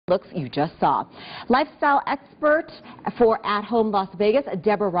looks you just saw. Lifestyle expert for At Home Las Vegas,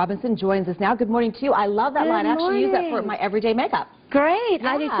 Deborah Robinson, joins us now. Good morning to you. I love that line. I actually use that for my everyday makeup. Great.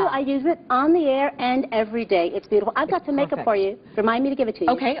 Yeah. I do too. I use it on the air and every day. It's beautiful. I've got some makeup for you. Remind me to give it to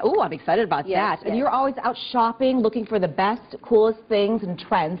you. Okay. Oh, I'm excited about that. Yes. And you're always out shopping, looking for the best, coolest things and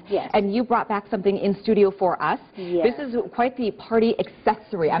trends. Yes. And you brought back something in studio for us. Yes. This is quite the party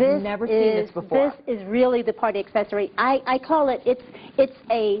accessory. I've never seen this before. This is really the party accessory. I call it, it's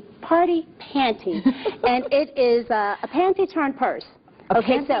a party panty. And it is a panty turned purse.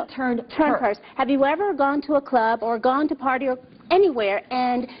 Panty turned purse. Have you ever gone to a club or gone to party or anywhere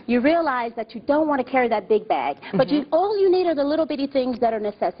and you realize that you don't want to carry that big bag, but all you need are the little bitty things that are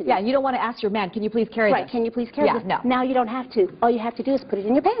necessities? Yeah, and you don't want to ask your man, can you please carry this? Right, can you please carry this? No. Now you don't have to. All you have to do is put it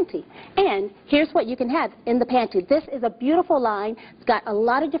in your panty. And here's what you can have in the panty. This is a beautiful line. It's got a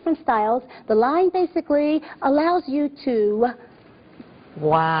lot of different styles. The line basically allows you to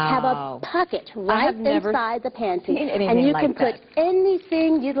have a pocket right inside the panty. And you can put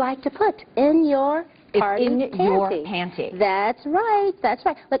anything you'd like to put in your party panty. That's right. That's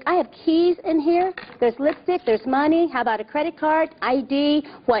right. Look, I have keys in here. There's lipstick. There's money. How about a credit card, ID,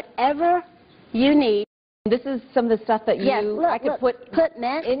 whatever you need. This is some of the stuff that I could put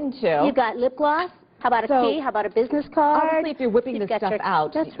mint into. You've got lip gloss. How about a key? How about a business card? Honestly, if you're whipping this stuff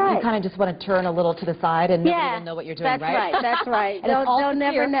out, you kind of just want to turn a little to the side and nobody will know what you're doing, that's right? That's right. And they'll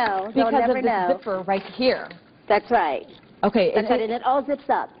never know. They'll never know. Because of the zipper right here. That's right. Okay. That's right, and it all zips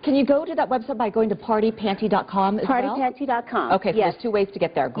up. Can you go to that website by going to partypanty.com as well? Partypanty.com. Okay, so there's two ways to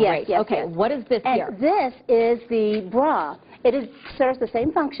get there. Great. Yes, okay, what is this here? This is the bra. It serves the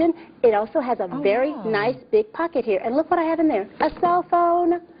same function. It also has a very nice big pocket here. And look what I have in there. A cell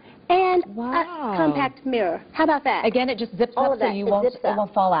phone and a compact mirror. How about that? Again, it just zips up so it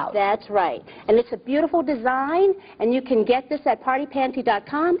won't fall out. That's right. And it's a beautiful design, and you can get this at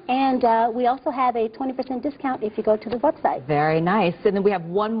partypanty.com, and we also have a 20% discount if you go to the website. Very nice. And then we have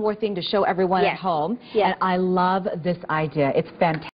one more thing to show everyone at home. Yes. And I love this idea. It's fantastic.